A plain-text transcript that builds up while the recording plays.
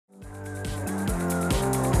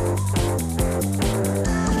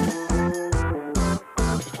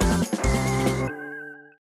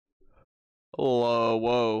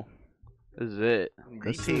whoa. This is it.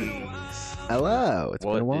 Greetings. Hello, it's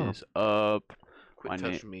been a What while. is up? Quit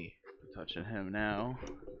touching me. Touching him now.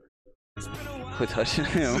 Quit touching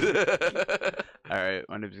him. Alright,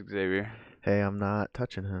 my name's Xavier. Hey, I'm not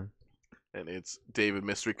touching him. And it's David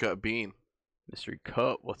Mystery Cup Bean. Mystery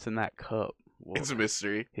cup. What's in that cup? Well, It's a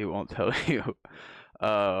mystery. he won't tell you.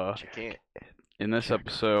 But you can't. In this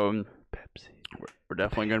episode, we're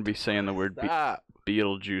definitely going to be saying the word Stop.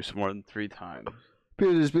 Beetlejuice more than 3 times.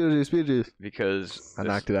 Beetlejuice. Because I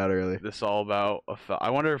knocked it out early. this is all about I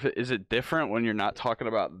wonder if is it different when you're not talking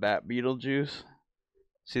about that Beetlejuice?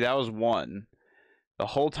 See, that was one. The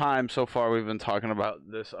whole time so far we've been talking about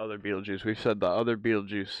this other Beetlejuice. We've said the other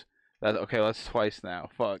Beetlejuice. Okay, that's twice now.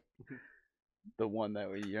 Fuck. The one that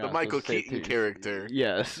The Michael Keaton character.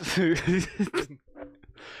 Yes.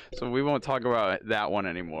 So we won't talk about that one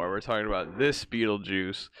anymore. We're talking about this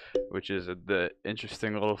Beetlejuice, which is the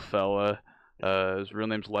interesting little fella. His real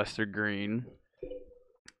name's Lester Green.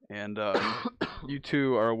 And you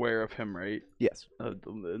two are aware of him, right? Yes.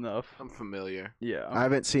 Enough. I'm familiar. Yeah. I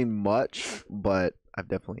haven't seen much, but I've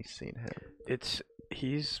definitely seen him.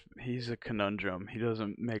 He's a conundrum. He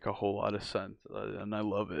doesn't make a whole lot of sense, and I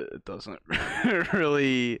love it. It doesn't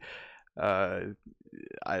really.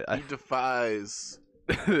 He defies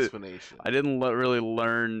explanation. I didn't really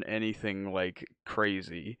learn anything like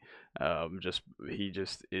crazy. He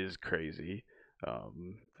just is crazy.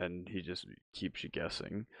 And he just keeps you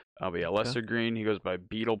guessing. But yeah, Lester Green. He goes by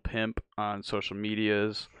Beetle Pimp on social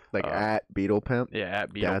medias. Like at Beetle Pimp. Yeah,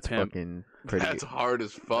 at Beetle That's Pimp. fucking pretty. That's hard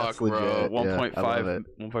as fuck, That's bro. legit. Yeah, I love it.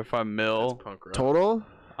 1.5 mil That's punk rock. Total?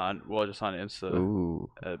 just on Insta. Ooh.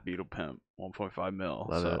 At Beetle Pimp, 1.5 mil.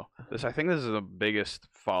 Love So I think this is the biggest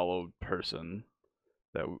followed person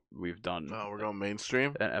that we've done. Oh, we're going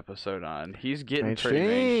mainstream? An episode on. He's getting pretty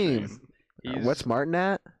Mainstream. mainstream. What's Martin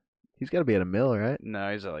at? He's got to be at a mil, right?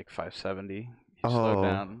 No, he's at like 570. He's slowed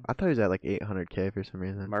down. I thought he was at like 800K for some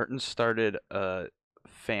reason. Martin started a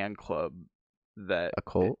fan club that A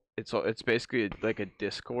cult? It's basically like a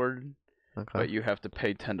Discord, Okay. but you have to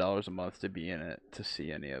pay $10 a month to be in it to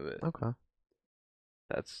see any of it. Okay.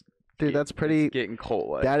 Dude, That's pretty. it's getting cult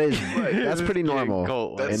like. That is. That's pretty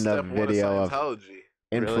normal. That's In the step one video of of Scientology.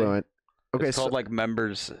 Influence. Okay, It's so called like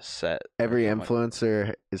members set. every or something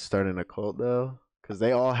influencer is starting a cult though, because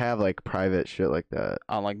they all have like private shit like that.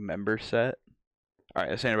 on like member set. All right,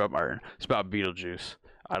 this ain't about Martin. It's about Beetlejuice.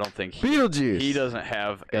 I don't think Beetlejuice. he doesn't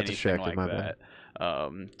have Got anything distracted, like my bad.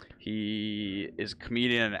 that. He is a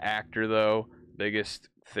comedian and actor though. Biggest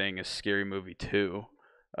thing is Scary Movie 2.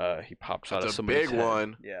 He pops out That's of a somebody's big head.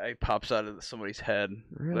 one. Yeah, he pops out of somebody's head.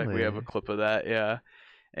 Really? Like we have a clip of that. Yeah,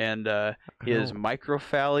 and he has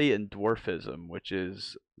microphaly and dwarfism, which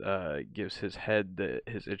is gives his head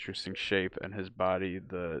his interesting shape and his body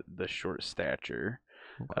the short stature.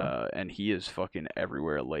 Okay. And he is fucking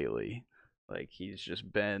everywhere lately. Like he's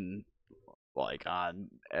just been like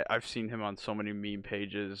I've seen him on so many meme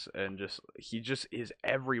pages, and he just is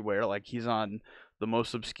everywhere. Like he's on the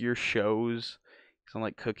most obscure shows. He's on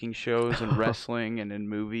like cooking shows and wrestling and in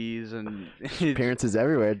movies and Appearances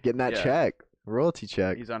everywhere, getting that Yeah. check, royalty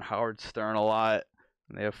check. he's on Howard Stern a lot,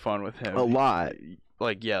 and they have fun with him. A lot.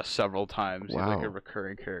 Like yeah, several times. He's like Wow. a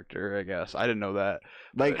recurring character, I guess. I didn't know that.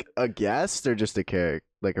 Like a guest or just a character,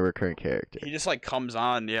 like a recurring character. He just like comes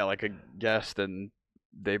on, yeah, like a guest, and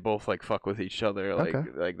they both like fuck with each other. Like Okay.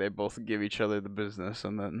 like they both give each other the business,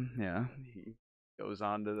 and then yeah, he goes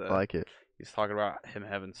on to the. I like it. He's talking about him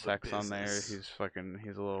having sex on there. business.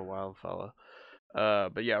 He's a little wild fella.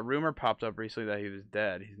 But yeah, rumor popped up recently that he was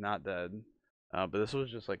dead. He's not dead. But this was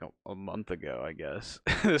just like a month ago, I guess.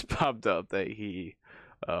 This popped up that he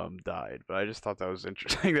died. But I just thought that was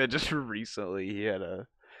interesting that just recently he had a.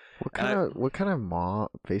 What kind of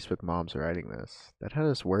Facebook moms are writing this? That had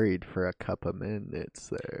us worried for a couple of minutes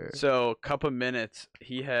there. So couple minutes.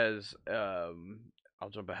 He has. I'll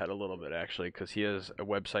jump ahead a little bit actually, because he has a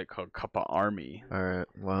website called Cuppa Army. All right,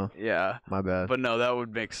 well, Yeah. my bad. But no, that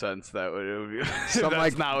would make sense. That would be Some that's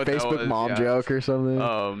like not what that Facebook was, mom yeah. joke or something.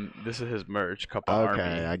 This is his merch, Cuppa Army.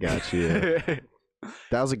 Okay, I got you.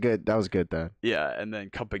 That was good then. Yeah, and then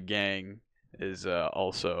Cuppa Gang is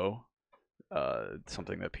also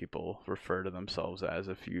something that people refer to themselves as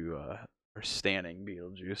if you are standing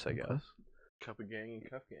Beetlejuice, I Okay. guess. Cup of gang and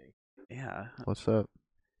cup gang. Yeah. What's up,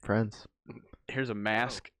 friends? Here's a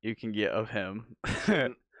mask you can get of him.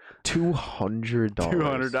 $200.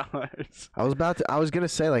 $200. I was gonna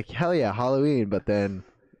say like hell yeah, Halloween, but then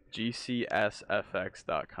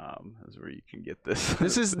GCSFX.com is where you can get this.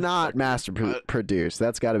 this is not master produced.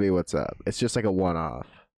 That's got to be what's up. It's just like a one-off.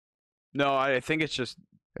 No, I think it's just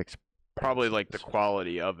probably like the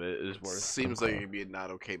quality of it is worth. Seems like it'd be a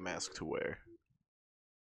not okay mask to wear.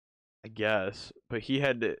 I guess, but he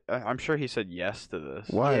had to. I'm sure he said yes to this.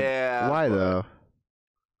 Why? Yeah, Why but though?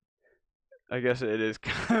 I guess it is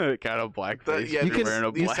kind of blackface. Yeah, You you're can- wearing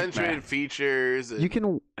a the black accentuated mask. features. You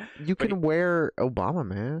can But- wear Obama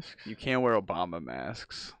masks. You can't wear Obama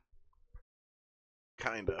masks.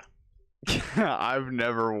 Kinda. I've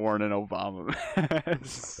never worn an Obama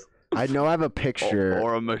mask. I know I have a picture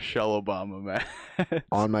Or a Michelle Obama mask.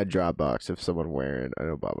 on my Dropbox of someone wearing an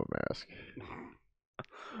Obama mask.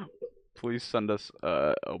 Please send us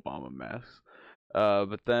Obama masks.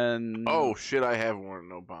 But then Oh shit! I have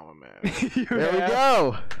worn an Obama mask. You There we have-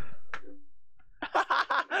 go.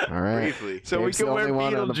 All right. Briefly. So we Gabe's the can wear only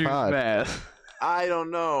one on the Beetlejuice pod. masks. I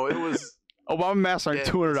don't know. It was Obama masks are yeah,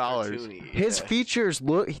 $200. it's cartoony, His yeah. features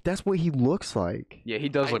look. That's what he looks like. Yeah, he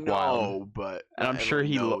does I look know, wild. but And I'm sure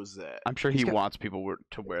he knows that. I'm sure He's he got- wants people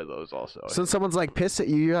to wear those also. So someone's like pissed at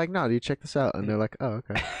you, you're like, no, dude, check this out, and they're like, oh,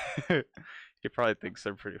 okay. He probably thinks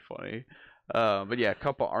they're pretty funny. But yeah,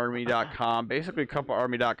 cuppaarmy.com. Basically,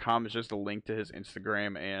 cuppaarmy.com is just a link to his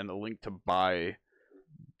Instagram and a link to buy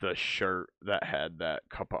the shirt that had that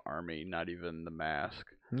Cuppa Army, not even the mask.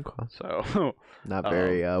 Okay. So, Not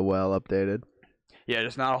very well updated. yeah,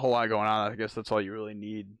 just not a whole lot going on. I guess that's all you really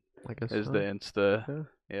need I guess. is so. the Insta.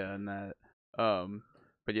 Yeah. Yeah, and that.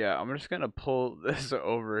 But yeah, I'm just gonna pull this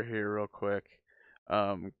over here real quick.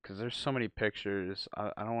 Because there's so many pictures.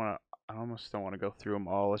 I don't want to. I almost don't want to go through them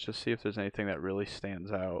all. Let's just see if there's anything that really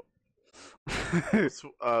stands out. It's,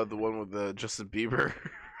 the one with the Justin Bieber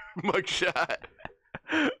mugshot.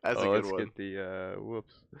 That's a good let's one. get the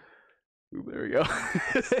whoops. Ooh, there we go.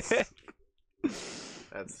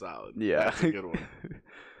 That's solid. Yeah, That's a good one.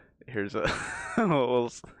 Here's a little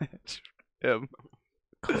snatch. Him.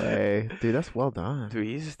 Clay, dude, that's well done. Dude,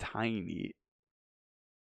 he's tiny.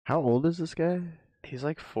 How old is this guy? He's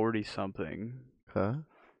like 40 something. Huh?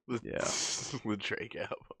 Yeah. The Drake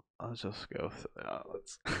album. I'll just go.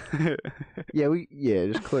 Let's. Yeah,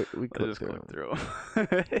 just click. We I'll click just through. click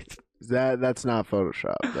him. through. That's not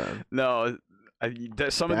Photoshop then. No,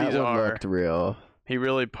 some of That these one are. looked real. He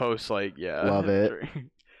really posts like Love it.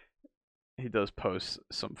 He does post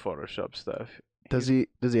some Photoshop stuff. Does he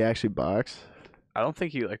actually box? I don't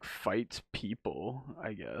think he like fights people.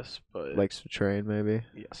 I guess, but Likes to train maybe?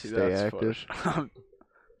 yeah, see, stay that's active? Photoshop.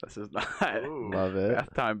 This is not Ooh, Love it. bath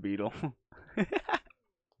time beetle.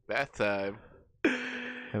 bath time.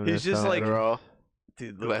 Having He's a just time. like, Girl,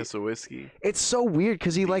 dude, look, glass of whiskey. It's so weird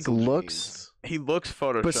because he like Diesel looks. he looks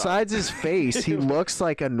Photoshop. Besides his face, he looks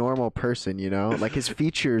like a normal person. You know, like his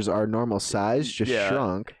features are normal size, just Yeah.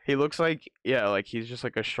 shrunk. he looks like like he's just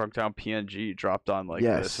like a shrunk down PNG dropped on like this,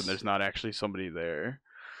 Yes. and there's not actually somebody there.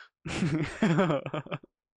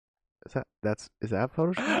 Is that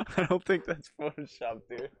Photoshop? I don't think that's Photoshop,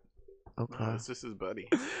 dude. Okay. No, it's just his buddy.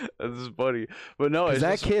 That's his buddy. But no, 'Cause it's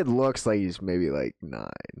that just, kid looks like he's maybe like 9.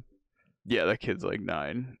 yeah, that kid's like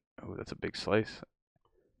 9. Oh, that's a big slice.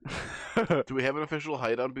 Do we have an official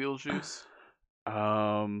height on Beetlejuice?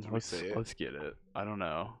 Can we say it? let's get it. I don't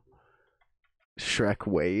know. Shrek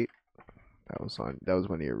weight. That was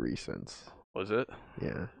one of your recents. Was it?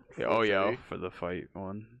 Yeah. Yeah, oh yeah, 4'3"? for the fight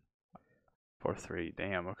one. 4'3".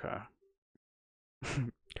 Damn. Okay.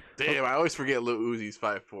 Damn, I always forget Lil Uzi's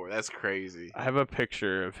 5'4". That's crazy. I have a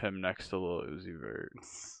picture of him next to Lil Uzi Vert.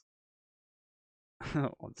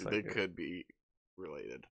 One They second. could be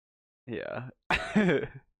related. Yeah.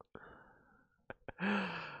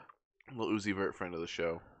 Lil Uzi Vert, friend of the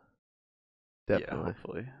show.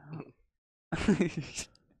 Definitely. Yeah, hopefully.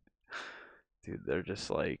 Dude, they're just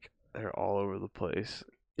like they're all over the place.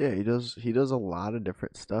 Yeah, he does a lot of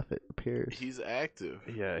different stuff, it appears. He's active.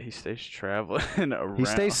 Yeah, he stays traveling around. He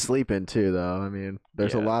stays sleeping too though. I mean,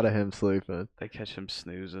 there's a Yeah. lot of him sleeping. They catch him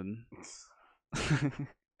snoozing. Dude,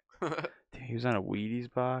 he was on a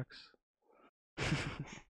Wheaties box.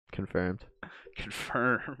 Confirmed.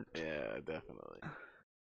 Confirmed. Yeah, definitely.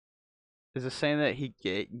 Is it saying that he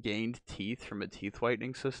gained teeth from a teeth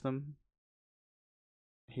whitening system?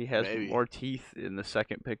 He has Maybe. more teeth in the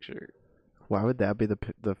second picture. Why would that be the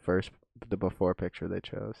before picture they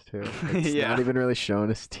chose too? It's Yeah. not even really showing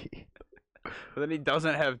his teeth. But then he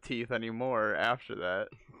doesn't have teeth anymore after that.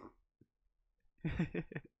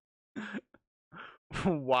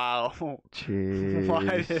 Wow. Why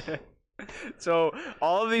Jeez. did... So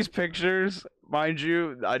all of these pictures, mind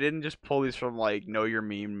you, I didn't just pull these from like Know Your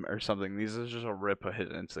Meme or something. These is just a rip of his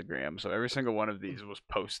Instagram. So every single one of these was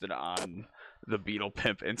posted on the Beetle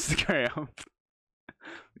Pimp Instagram.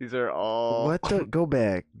 These are all What the? Go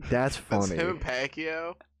back. That's That's funny. him and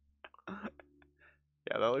Pacquiao.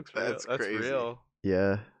 Yeah, that looks real. That's That's crazy. real.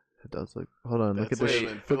 Yeah. It does look. Hold on. Look at That's the him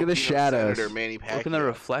and look at the Filipino shadows. Senator Manny Look in the Pacquiao.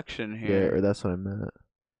 reflection Yeah, here. or that's what I meant.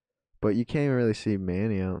 But you can't even really see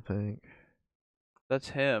Manny. I don't think. That's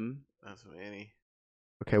him. That's Manny.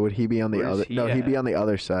 Okay, would he be on the Where's other? he No, he'd be at? on the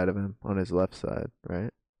other side of him, on his left side,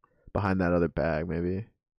 right? Behind that other bag, maybe.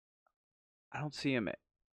 I don't see him.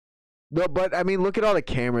 No, but I mean, look at all the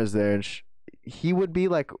cameras there, and he would be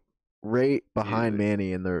like right behind Dude.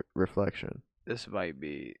 Manny in the reflection. This might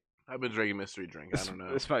be. I've been drinking mystery drink. I don't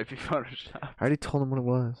know. This might be Photoshop. I already told him what it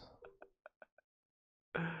was.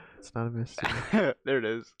 It's not a mystery. There it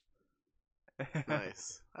is.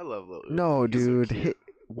 Nice. I love Lil Uzi. No, He's so dude. cute.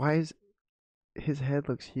 Why is his head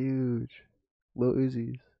looks huge? Lil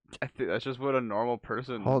Uzi's. I think that's just what a normal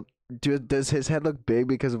person. Dude, does his head look big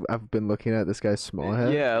because I've been looking at this guy's small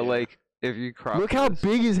head? Yeah, like if you crop. Look how this-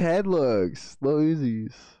 big his head looks. Lil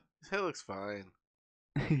Uzi's. His head looks fine.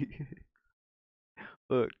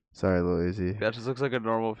 Look, Sorry, Lil Uzi. that just looks like a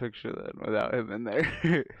normal picture then, without him in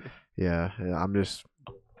there. Yeah, I'm just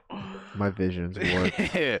my vision's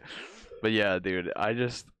warped. But yeah, dude,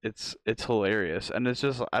 it's hilarious, and it's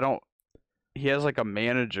just he has like a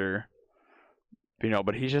manager,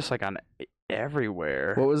 but he's just like on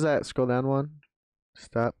everywhere. What was that? Scroll down one.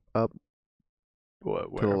 Stop. Up. What?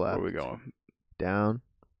 to the Where are we left. going? Down.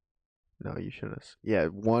 No, you shouldn't have. Yeah,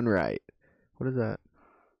 one right. What is that?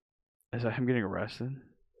 Is that him getting arrested?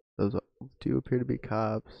 Those do appear to be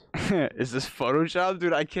cops. Is this Photoshop,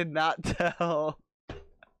 dude? I cannot tell.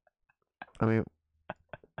 I mean,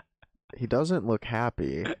 he doesn't look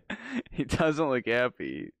happy. He doesn't look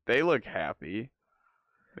happy. They look happy.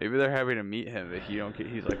 Maybe they're happy to meet him. That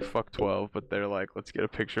he's like fuck 12, but they're like, let's get a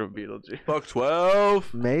picture of Beetlejuice. Fuck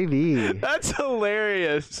 12. Maybe. That's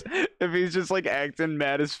hilarious. If he's just like acting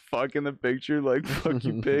mad as fuck in the picture, like fuck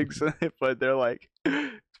you pigs, but they're like,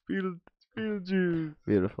 it's Beetlejuice.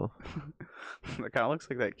 Beautiful. That kind of looks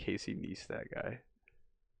like that Casey Neistat guy.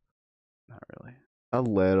 Not really. A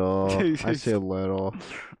little. I say a little.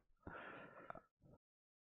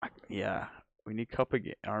 Yeah, we need Cup of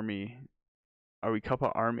Army. Are we Cup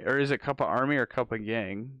of Army, or is it Cup of Army or Cup of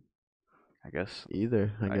Gang? I guess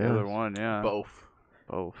Either, I guess. either one. Yeah, Both.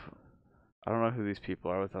 both. I don't know who these people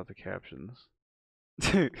are without the captions.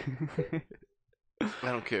 I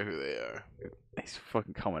don't care who they are. He's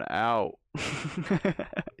fucking coming out.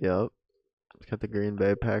 Yep. It's got the Green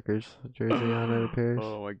Bay Packers jersey on it, appears.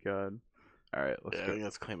 Oh my god. All right, let's Yeah, I go think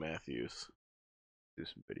that's Clay Matthews. do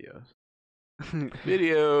some videos.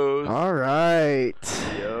 Videos. All right.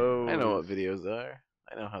 Yo. I know what videos are.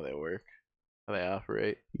 I know how they work. How they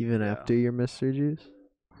operate. Even Yeah. after your Mr. Juice?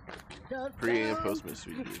 Pre and post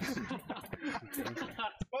mystery juice.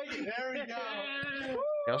 There we go.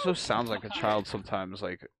 He also sounds like a child sometimes,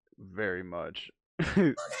 like very much. What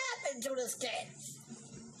happened to this cat?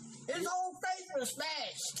 His whole face was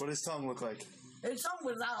smashed. What does tongue look like? His tongue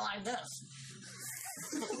was out like this.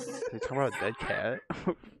 Are you talking about a dead cat?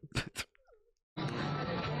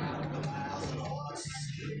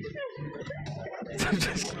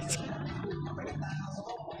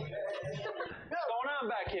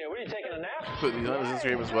 Put these on his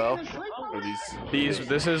Instagram as well. Or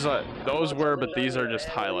Those were, but these are just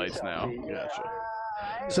highlights now. Gotcha.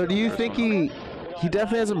 So do you think he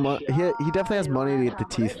definitely has he definitely has money to get the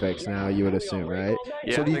teeth fixed now, you would assume, right?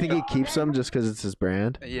 Yeah, So do you I think he keeps them just because it's his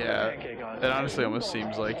brand? Yeah, it honestly almost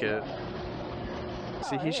seems like it.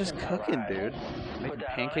 See, he's just cooking, dude. Making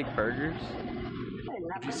pancake burgers.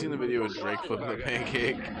 Have you seen the video of Drake flipping the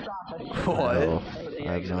pancake? What? No,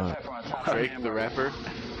 I have not. Drake, the rapper,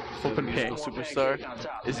 Flipping the musical pancake.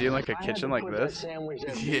 superstar. Is he in like a kitchen like this?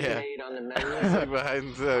 Yeah. He's like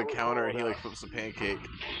behind the counter and he like flips a pancake.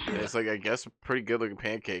 And it's like, I guess, a pretty good looking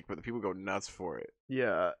pancake, but the people go nuts for it.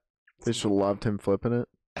 Yeah. They just loved him flipping it.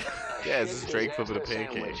 Yeah, it's just Drake flipping a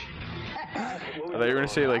pancake. I thought you were gonna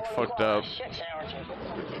say like fucked up.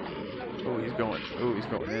 Oh, he's going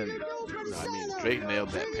in. No, I mean, Drake nailed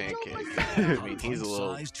that pancake. I mean, he's a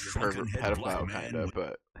little pervert pedophile kind of,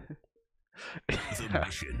 but I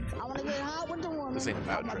want to get hot with the woman. This ain't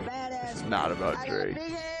about I'm a Drake. badass. It's not about I got Drake.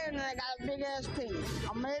 big hair and I got a big ass penis.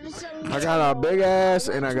 I'm ready to show you. I got a big ass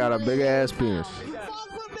and I got a big ass penis. You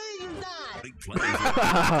fuck with me, you die.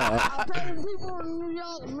 I'll pay the people in New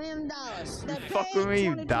York $1 million. They Fuck pay with me,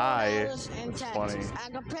 you $24 die. in That's taxes. funny. I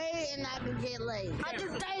can pay and I can get laid. I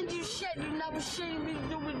just dangerous shit you never seen me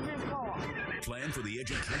do it before. Plan for the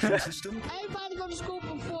education system? Everybody go to school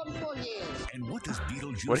for 44 years. And what does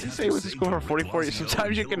Beetlejuice What did he have say to with the school to for 44 years? Blasio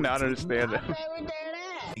Sometimes you and cannot Hillary understand I it. pay with that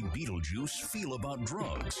ass. Clinton? Beetlejuice feel about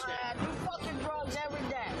drugs? I do fucking drugs every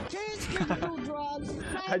day. Kids can do drugs.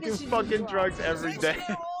 I do Faggots can fucking drugs every Rich day. get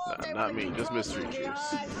all No, not me, just Mystery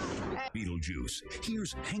Juice. Beetlejuice.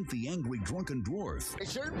 Here's Hank the Angry Drunken Dwarf. I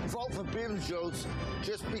shouldn't vote for Beetlejuice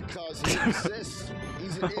just because he exists.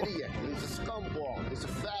 He's an idiot. He's a scumbag. He's a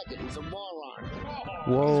faggot. He's a moron.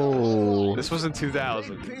 Whoa. This was in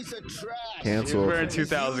 2000. Big piece of trash. He Canceled. was wearing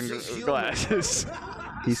 2000 glasses.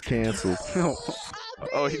 He's canceled.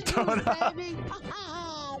 Oh, he's throwing up.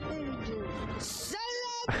 Shut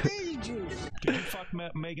up, Beetlejuice. Did you fuck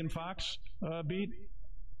Megan Fox, Beat?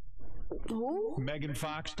 Who? Megan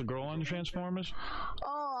Fox, the girl on the Transformers?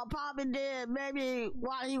 Oh, I probably did. Maybe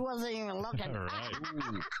while he wasn't even looking. All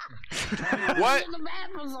right. What? In the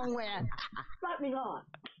bathroom somewhere. Let me on.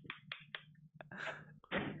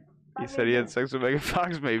 He said he had sex with Megan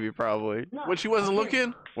Fox, maybe, probably. When she wasn't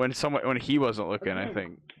looking? When he wasn't looking, I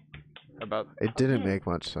think. About It didn't make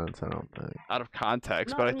much sense, I don't think. out of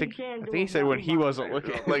context, but I think he said when he wasn't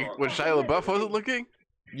looking. Like when Shia LaBeouf wasn't looking?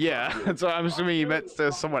 Yeah, so I'm assuming he meant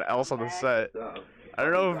to someone else on the set. I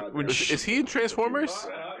don't know if when Is he in Transformers?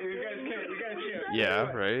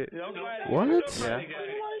 yeah, right. What? Yeah.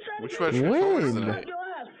 Which one? Transformers When? is it?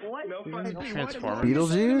 Transformers.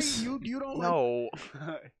 Beetlejuice? You don't No,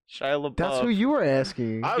 Shia LaBeouf. That's who you were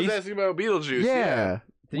asking. I was asking about Beetlejuice. Yeah.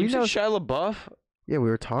 Did We you say know. Shia LaBeouf? Yeah, we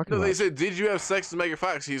were talking No, about. they said, "Did you have sex with Megan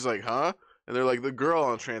Fox?" He's like, "Huh?" And they're like, "The girl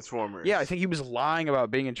on Transformers." Yeah, I think he was lying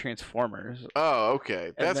about being in Transformers. Oh,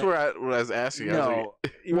 okay. That's then- what I was asking. I was like, No,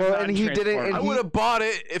 he was Well, not and in he didn't- Transformers. and I he- would have bought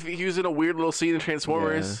it if he was in a weird little scene in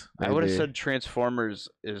Transformers. Yeah, I would have maybe. said Transformers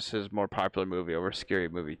is his more popular movie over Scary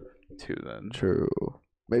Movie 2 then. True.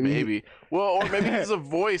 Maybe. Maybe. Well, or maybe he's a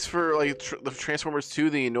voice for like the Transformers 2,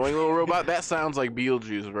 the annoying little robot. That sounds like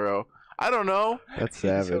Beetlejuice, bro. I don't know. That's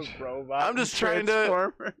savage. I'm just trying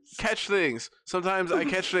to catch things. Sometimes I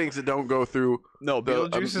catch things that don't go through No, the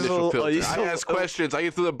Beetlejuice is a initial little. filter. he's I a ask little- questions. I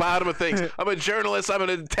get to the bottom of things. I'm a journalist. I'm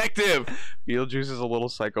a detective. Beetlejuice is a little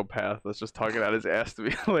psychopath that's just talking out his ass to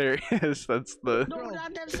be hilarious. That's the No,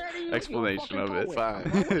 not necessarily. explanation of it.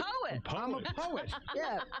 Fine. I'm a poet.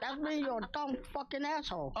 Yeah, that's me, you're a dumb fucking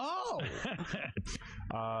asshole. Oh.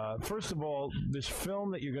 First of all, this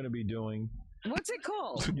film that you're going to be doing. What's it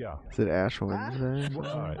called? Yeah. Is it Ash Wednesday? All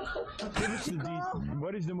right. Give us the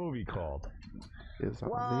what is the movie called? Is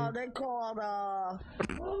that Well, they called,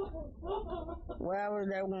 whatever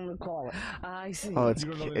they want to call it. I see. Oh, it's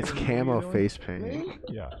You don't know the it's name of the movie camo you're face Me? paint.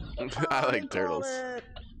 Yeah. I They like turtles. call it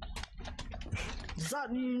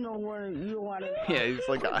something you know what you want to. Yeah, he's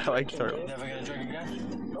like, I like turtles. Never gonna drink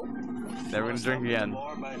again? Nope. Never gonna drink again.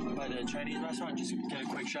 Bar by the Chinese restaurant, just get a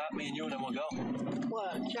quick shot, me and you, and then we'll go.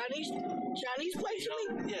 What, Chinese place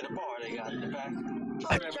you mean? Yeah, the bar they got in the back.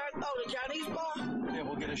 Oh, the Chinese bar? Yeah,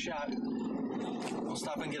 we'll get a shot. We'll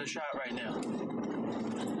stop and get a shot right now. And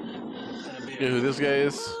a beer. You know who this guy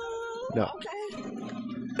is? No. Okay.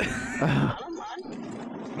 I don't mind.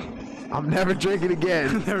 I'm never drinking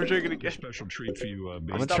again. Never drinking again. Special treat for you, I'm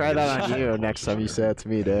gonna try that on you next time you say it to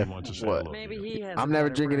me, Dave. What? Maybe he has. I'm never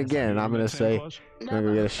drinking again. I'm gonna say, we're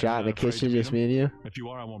gonna get a shot in the kitchen, just me and you. If you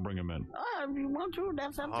are, I won't bring him in. If you want to,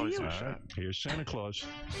 that's up to Always you. a All shot. right. Here's Santa Claus.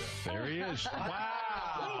 There he is.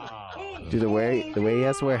 Wow. Dude, the way he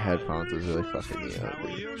has to wear headphones is really fucking me up. How are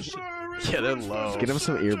dude. you? Yeah, they're low. Get him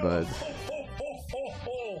some earbuds.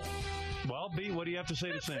 Well, B, what do you have to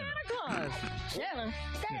say to Santa? Santa,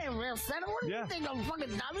 that ain't real Santa. What do Yeah. you think, I'm a fucking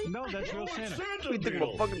dummy? No, that's real Santa. We think I'm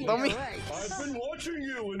a fucking dummy. Yeah, right. I've been watching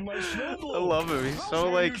you in my snow I globe. love him. He's so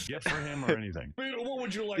like, Get for him or anything. Beetle, what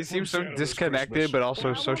would you like he from seems so Santa this disconnected, Christmas? but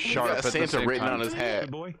also so He's sharp got at the Santa same written time. on his hat.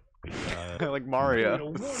 Good boy. Like Mario.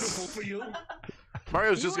 Beetle, wonderful for you.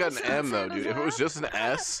 Mario's just got an M though, dude. If it was just an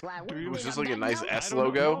S, if it was just like a nice S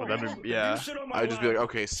logo, That'd be, yeah. I'd just be like,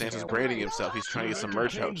 okay, Santa's branding himself. He's trying to get some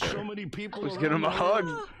merch out there. Let's get him a hug.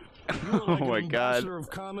 Oh my god. Of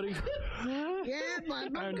comedy. Yeah,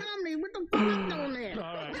 but no comedy. What the fuck is doing there?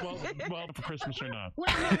 All right. Well, for Christmas or not. What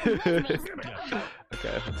am I for Christmas? Yeah.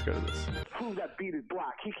 Okay, let's go to this. Who that beat is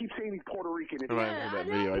black? He keeps saying he's Puerto Rican. Reminds me of that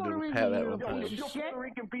video I did with Pat that one Yo, time, is your Puerto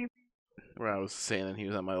Rican beat? where I was saying that he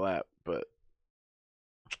was on my lap, but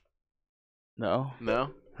No.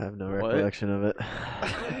 no, I have no What? recollection of it.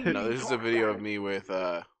 no. This is a video of me with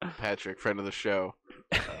Patrick, friend of the show.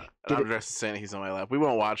 And I'm dressed as Santa. He's on my lap. We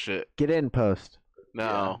won't watch it. Get in post.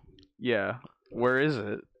 No, Yeah. Where is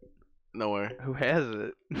it? nowhere. Who has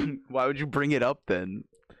it? Why would you bring it up then?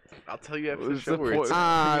 I'll tell you after the What's show the where it's point? at.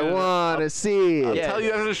 I wanna see I'll it. tell you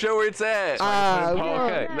after the show where it's at. I Oh,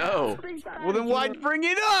 okay. No. Well, then why'd bring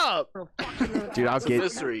it up? Dude, I'll It's a get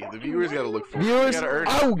mystery. The viewers gotta look for it. viewers. They gotta earn it.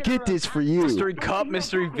 I will get this for you. Mystery cup,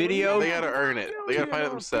 mystery video. They gotta earn it. They gotta find it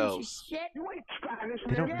themselves.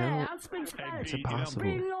 They don't know. Yeah, I speak Spanish. It's impossible.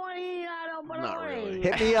 Not Not really.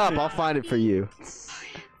 Hit me up. I'll find it for you.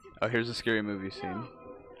 Oh, here's a scary movie scene.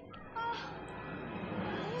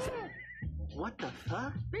 What the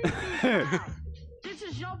fuck? This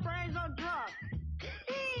is your brains on drugs.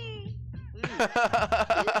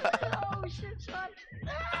 Oh shit, son.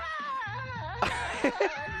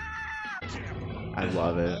 I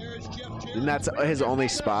love it. And that's his only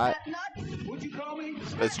spot.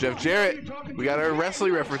 That's Jeff Jarrett. We got our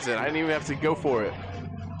wrestling reference in. I didn't even have to go for it.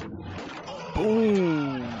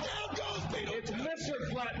 Boom. It's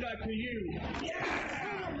Mr. Flatnut to you.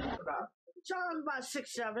 Charles about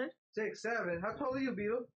 6'7". 6'7". How tall are you,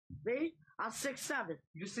 Beetle? Me? I'm 6'7".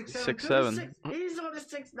 You 6'7"? 6'7". He's on the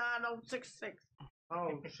 6'9", I'm 6'6".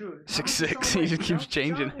 Oh shoot. 6'6". He just keeps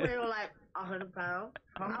changing. John weigh like 100 pounds.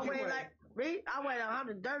 I weigh like me. I weigh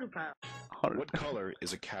 130 pounds. What color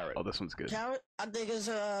is a carrot? Oh, this one's good. Carrot? I think it's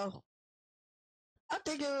a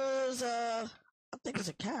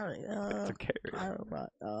carrot. It's a carrot. I don't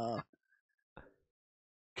know.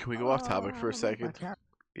 Can we go off topic for a second?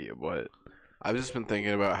 Yeah, what? I've just been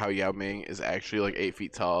thinking about how Yao Ming is actually like 8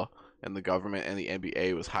 feet tall, and the government and the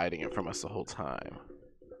NBA was hiding it from us the whole time.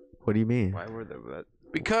 What do you mean? Why were they that?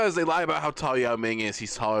 Because they lie about how tall Yao Ming is.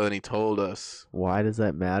 He's taller than he told us. Why does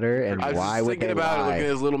that matter? And I was why just would thinking they about it, lie? looking at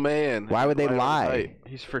his little man. Why would they Lying on lie? his height.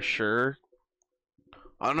 He's for sure.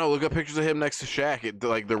 I don't know. Look up pictures of him next to Shaq.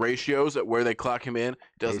 Like the ratios at where they clock him in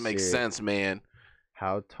doesn't make Siri. sense, man.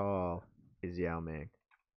 How tall is Yao Ming?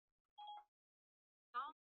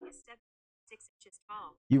 Is 6 inches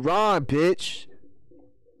tall. You wrong, bitch.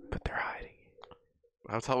 But they're hiding.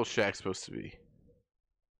 How tall was Shaq supposed to be?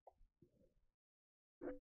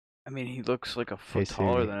 I mean, he looks like a Hey, foot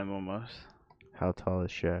taller Siri. than him almost. How tall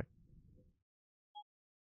is Shaq?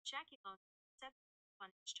 Jackie Long, 7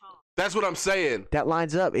 inch tall. That's what I'm saying. That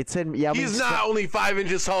lines up. It said Yao He's Ming's not only 5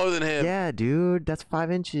 inches taller than him. Yeah, dude. That's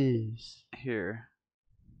 5 inches. Here.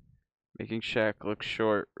 Making Shaq look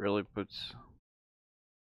short really puts...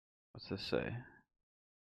 What's this say?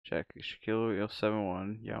 Shaq, Shaquille O'Neal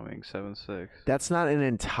 7'1", Yao Ming 7'6". That's not an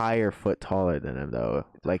entire foot taller than him, though.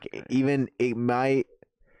 Like, okay. even it might.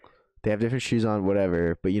 They have different shoes on,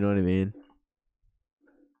 whatever. But you know what I mean.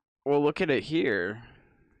 Well, look at it here.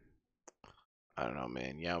 I don't know,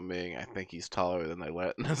 man. Yao Ming, I think he's taller than they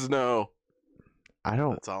let us know. I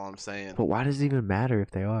don't. That's all I'm saying. But why does it even matter if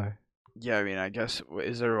they are? Yeah, I mean, I guess,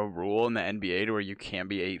 is there a rule in the NBA to where you can't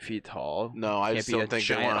be 8 feet tall? No, I Can't just be a don't think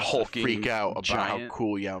they giant want us to hulking freak out about giant. how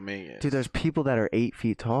cool Yao Ming is. Dude, there's people that are 8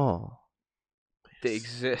 feet tall. They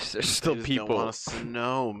exist. There's They still just people. don't want us to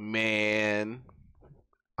know, man.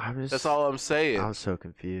 I'm just. That's all I'm saying. I'm so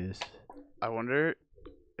confused. I wonder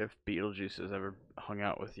if Beetlejuice has ever hung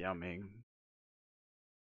out with Yao Ming.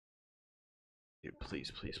 Dude,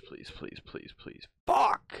 please, please, please, please, please, please.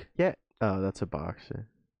 Fuck! Yeah. Oh, that's a boxer.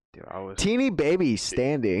 Dude, I was... Teeny baby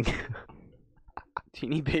standing.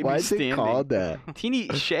 Teeny baby Why is standing. it called that? Teeny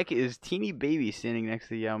Shaq is teeny baby standing next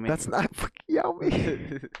to Yao Ming. That's not fucking Yao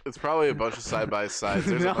Ming. It's probably a bunch of side by sides.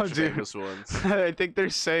 There's No, a bunch dude. of famous ones. I think they're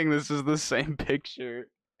saying this is the same picture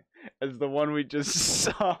as the one we just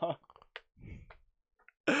saw.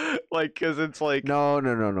 Like, cause it's like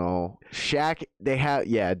No. Shaq. They have.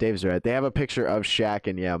 Yeah, Dave's right. They have a picture of Shaq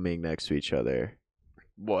and Yao Ming next to each other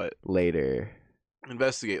what? later.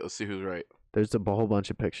 Investigate. Let's see who's right. There's a whole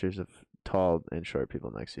bunch of pictures of tall and short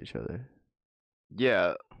people next to each other.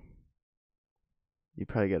 Yeah, You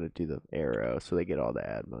probably got to do the arrow so they get all the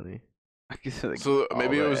ad money. I guess like So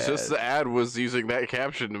maybe all it was just that. the ad was using that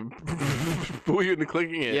caption to fool you into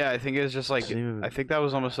clicking it. Yeah, I think it's just like Doesn't even- I think that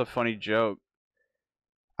was almost a funny joke.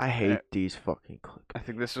 I hate these fucking clips. I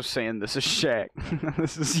think this was saying this is Shaq.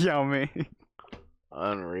 This is Yao Ming.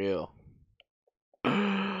 Unreal.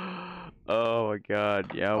 Oh my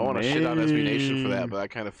god, Yao I want to Ming. shit on SB Nation for that, but I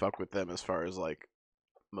kind of fuck with them as far as like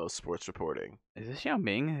most sports reporting. Is this Yao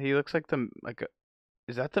Ming? He looks like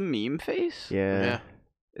is that the meme face? Yeah. Yeah.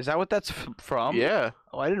 Is that what that's from? Yeah.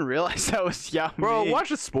 Oh, I didn't realize that was Yao Bro, Ming. watch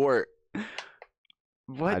a sport.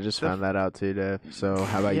 What? I just the found that out too, Dave. So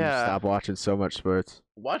how about Yeah. you stop watching so much sports?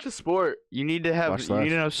 Watch a sport. You need to have Watch you need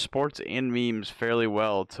to less. know sports and memes fairly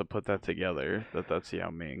well to put that together. That's Yao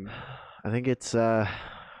Ming. I think it's time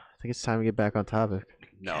to get back on topic.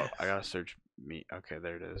 No, I gotta search me. Okay,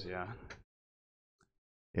 there it is. Yeah.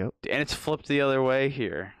 Yep. And it's flipped the other way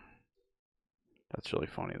here. That's really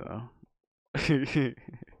funny though.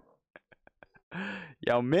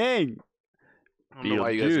 Yao Ming. I don't know why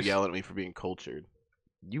you guys are Beetlejuice. yelling at me for being cultured.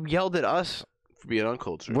 You yelled at us. For being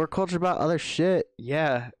uncultured. We're cultured about other shit,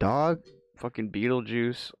 Yeah. dog. Fucking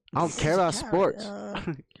Beetlejuice. I don't care about sports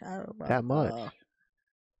that much.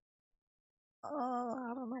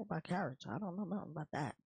 I don't know about carrots. I don't know nothing about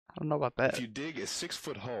that. I don't know about that. If you dig a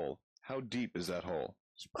 6-foot hole, how deep is that hole?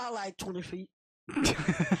 It's about like 20 feet.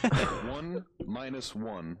 1 minus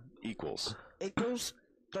 1 equals. Equals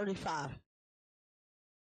 35.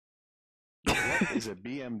 What is a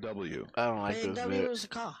BMW? I don't like this BMW bit. is a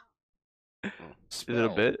car. Is it a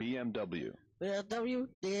bit? BMW. BMW,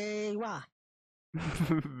 D-A-Y.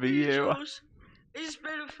 V-A-Y. He's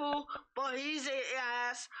beautiful, but he's eat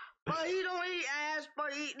ass. But he don't eat ass,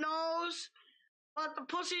 but he eat nose. But the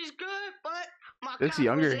pussy's good, but my It's cock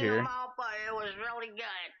younger was in here. the mouth, but it was really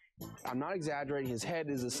good. I'm not exaggerating. His head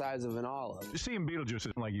is the size of an olive. You see in Beetlejuice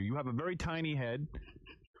isn't like you. You have a very tiny head.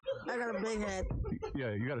 I got a big head.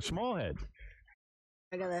 Yeah, you got a small head.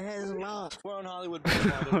 I got a head as long. We're on Hollywood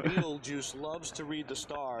Boulevard, and Beetlejuice loves to read the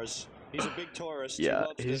stars. He's a big tourist. He Yeah,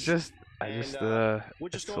 loves he's this. just. We're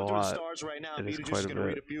just It's a going through the lot. stars right now. It is Beetlejuice quite is a going to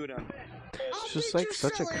read bit. a few of them. It's just like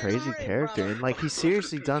such a crazy character, and like he's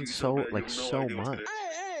seriously done so much.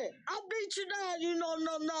 Hey, I'll beat you down. You know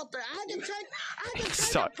nothing. I can take a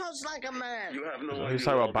Stop. punch like a man. You have no He's idea.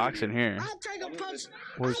 talking about boxing here. I'll take a punch.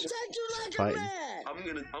 Well, I'll he's take you like fighting. a man.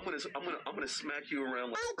 I'm gonna smack you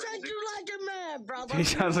around like I'll take crazy. you like a man, brother. He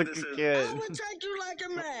sounds like this a is- kid. I would take you like a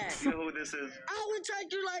man. You know who this is? I would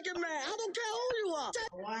take you like a man. I don't care who you are.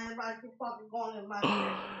 Why everybody keep fucking going in my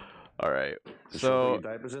All right. Should we So put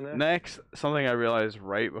your diapers in there? next, something I realized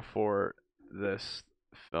right before this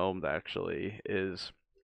filmed actually is,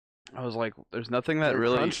 I was like, "There's nothing that During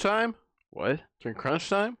really." crunch time? What? During crunch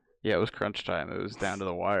time? Yeah, it was crunch time. It was down to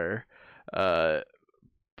the wire.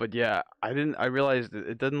 But yeah, I realized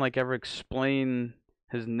it didn't like ever explain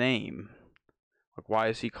his name. Like, why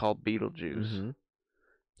is he called Beetlejuice? Mhm.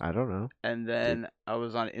 I don't know. And then I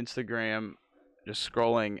was on Instagram just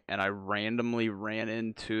scrolling, and I randomly ran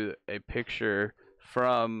into a picture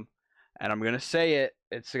from, and I'm going to say it,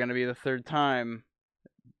 it's going to be the third time,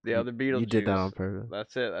 the other Beetlejuice. You did that on purpose.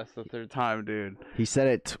 That's it. That's the third time, dude. He said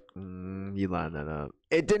it. You lined that up.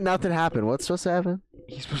 It did nothing happen. What's supposed to happen?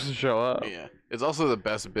 He's supposed to show up. Yeah. It's also the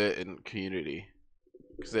best bit in Community.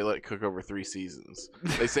 Because they let it cook over 3 seasons.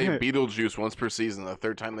 They say Beetlejuice once per season. The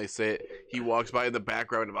third time they say it, he walks by in the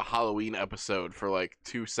background of a Halloween episode for like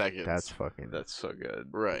 2 seconds. That's so good.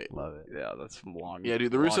 Right. Love it. Yeah, that's long. Yeah,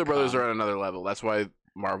 dude, the Russo long brothers con. are on another level. That's why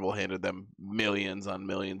Marvel handed them millions on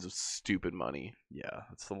millions of stupid money. Yeah,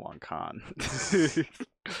 that's the long con.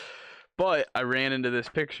 But I ran into this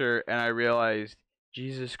picture and I realized,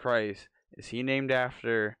 Jesus Christ, is he named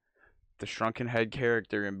after the shrunken head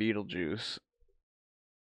character in Beetlejuice?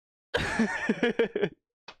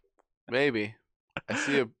 Maybe. I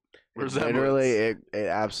see a resemblance. Literally, it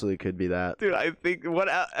absolutely could be that. Dude, I think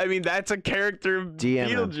I mean that's a character of DM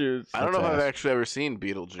him. Beetlejuice. I don't know if That's I've ass. actually ever seen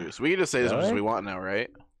Beetlejuice. We can just say as much as Really? we want now, right?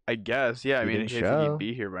 I guess, yeah. I He mean, didn't if show. he'd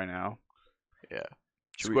be here by now. Yeah.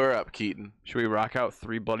 Should we- Square up, Keaton. Should we rock out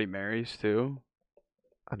 3 Bloody Marys too?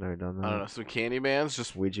 I've never done that. I don't know. Some Candyman's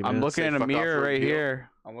just. Ouija I'm man. looking say in a fuck off mirror for right appeal.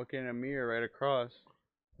 here. I'm looking in a mirror right across.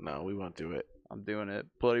 No, we won't do it. I'm doing it.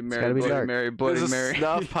 Bloody gotta Mary, be Bloody dark. Mary, Bloody This is a Mary.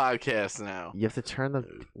 snuff podcast now. You have to turn the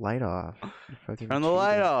light off. You fucking Turn the cheater.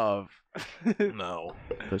 light off. No.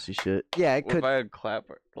 Pussy shit. Yeah, it What could. if I had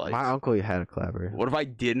clapper? Like, My uncle had a clapper. what if I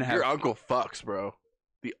didn't have? Your uncle fucks, bro.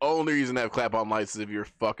 The only reason to have clap on lights is if you're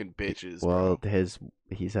fucking bitches. Well, bro.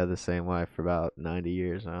 he's had the same wife for about 90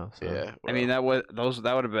 years now. So. Yeah. I mean, that would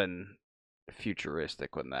have been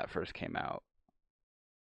futuristic when that first came out.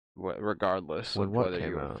 Regardless When of what whether came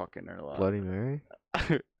you were out? fucking or alive. Bloody Mary.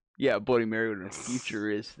 Yeah, Bloody Mary would have been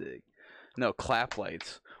futuristic. No, clap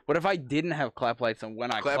lights. What if I didn't have clap lights and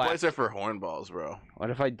when I clap clapped? lights are for hornballs, bro. What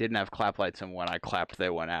if I didn't have clap lights and when I clapped they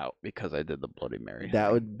went out because I did the Bloody Mary?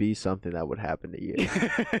 That would be something that would happen to you,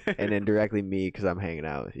 and indirectly me because I'm hanging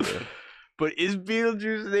out with you. But is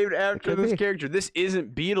Beetlejuice named after could this be. character? This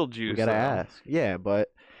isn't Beetlejuice. We gotta though. ask. Yeah, but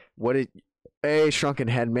what it? Hey, Shrunken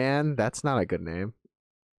Head Man. That's not a good name.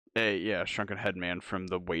 Hey, yeah, Shrunken Head Man from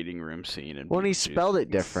the waiting room scene. In Well, and he Beetlejuice. spelled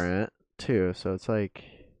it different too, so it's like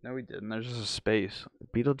No, he didn't. There's just a space.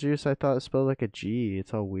 Beetlejuice. I thought it spelled like a G.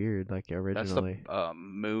 It's all weird, like That's originally. the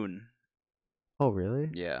moon. Oh, really?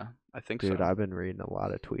 Yeah, I think Dude, so. I've been reading a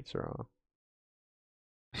lot of tweets wrong.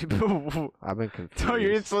 No, I've been it's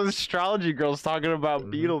confused. those astrology girls talking about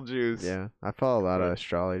Mhm. Beetlejuice. Yeah, I follow a lot of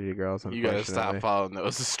astrology girls. You gotta stop Unfortunately, following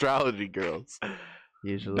those astrology girls.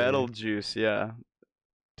 usually. Beetlejuice, yeah.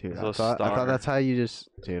 Dude, It's I a thought star. that's how you just.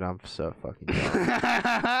 Dude, I'm so fucking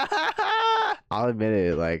dumb. I'll admit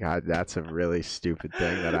it. Like, that's a really stupid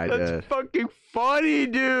thing that I That's did. fucking funny,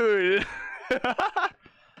 dude.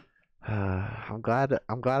 I'm glad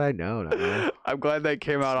I know now. I'm glad that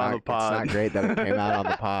came out on the pod. It's not great that it came out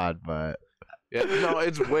on the pod, but Yeah, no,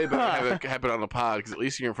 it's way better to have it happen on the pod because at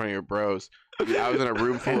least you're in front of your bros. I mean, I was in a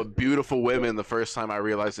room full of beautiful women the first time I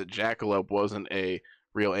realized that Jackalope wasn't a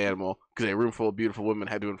real animal because a room full of beautiful women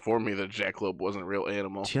had to inform me that Jack Loeb wasn't a real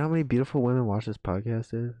animal. Do you know how many beautiful women watch this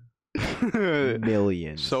podcast, dude?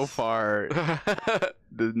 Millions. So far, the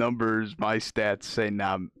numbers, my stats say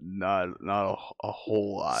not a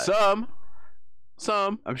whole lot.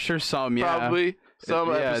 Some. I'm sure some, yeah. Probably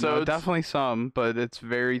some episodes. No, definitely some, but it's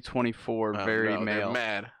very 24, very no, male. They're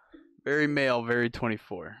mad. Very male, very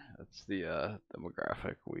 24. That's the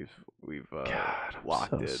demographic we've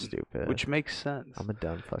locked so in. Stupid. Which makes sense. I'm a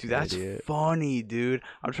dumb fucking Dude, that's idiot. funny, dude.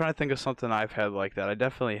 I'm trying to think of something I've had like that. I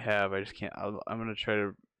definitely have. I just can't. I'm gonna try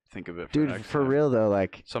to think of it. Dude, next for time. real though,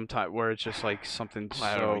 like Sometime where it's just like something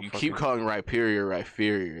I don't know. so. You keep calling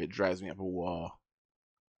Rhyperior. It drives me up a wall.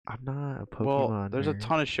 I'm not a Pokemon. Well, there's a nerd.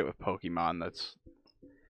 ton of shit with Pokemon that's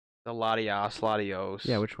the Latios.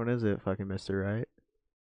 Yeah, which one is it? Fucking Mr. Right?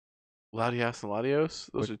 Latias and Latios?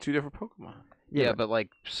 Those are two different Pokemon. Yeah, but like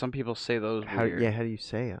some people say those weird. How do you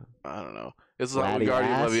say them? I don't know. It's like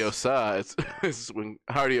Wingardium Leviosa. It's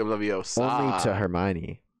Wingardium Leviosa. Only to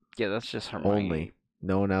Hermione. Yeah, that's just Hermione. Only.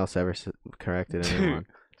 No one else ever corrected anyone.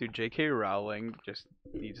 Dude, J.K. Rowling just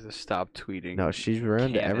needs to stop tweeting. No, she's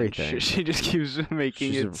ruined canon everything. She just keeps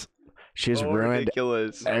making She's so ruined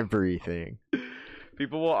ridiculous. everything.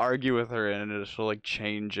 People will argue with her and she'll like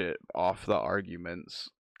change it off the arguments.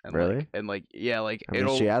 And Really? Like I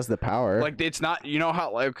mean, she has the power. Like it's not, you know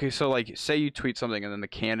how like, okay, so like say you tweet something and then the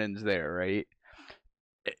canon's there, right?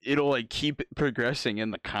 It'll like keep progressing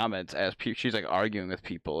in the comments as she's like arguing with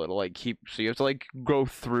people. It'll like keep, so you have to like go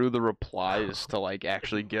through the replies to like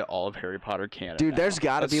actually get all of Harry Potter canon. Dude, there's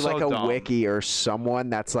got to be like a dumb. wiki or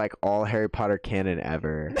someone that's like all Harry Potter canon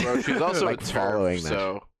ever. Bro, she's also like a following TERF, that.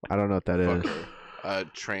 so I don't know what that is.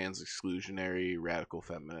 Trans exclusionary radical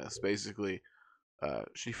feminist. Basically,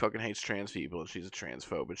 she fucking hates trans people and she's a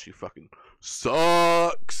transphobe and she fucking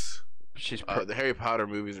sucks. She's the Harry Potter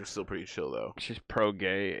movies are still pretty chill though. She's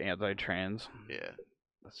pro-gay, anti-trans. Yeah,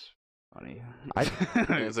 that's funny. And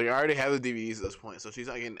it's like I already have the DVDs at this point, so she's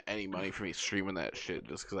not getting any money from me streaming that shit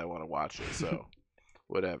just because I want to watch it. So,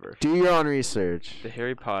 whatever. Do your own research. The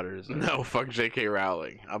Harry Potters. No, fuck J.K.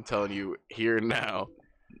 Rowling. I'm telling you here and now.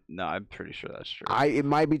 No, I'm pretty sure that's true. It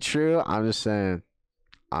might be true. I'm just saying.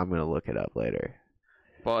 I'm gonna look it up later.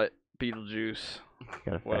 But Beetlejuice.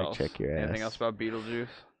 Gotta What fact else? check your ass. Anything else about Beetlejuice?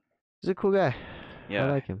 He's a cool guy. Yeah, I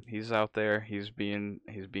like him. He's out there. He's being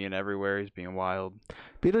everywhere. He's being wild.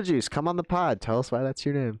 Beetlejuice, come on the pod. Tell us why that's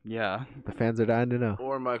your name. Yeah. The fans are dying to know.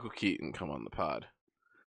 Or Michael Keaton come on the pod.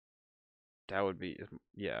 That would be,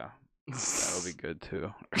 yeah. That would be good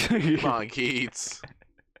too. Come on, Keats.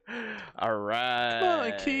 All right.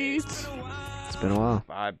 Come on, Keats. It's been a while.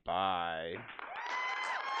 Bye bye.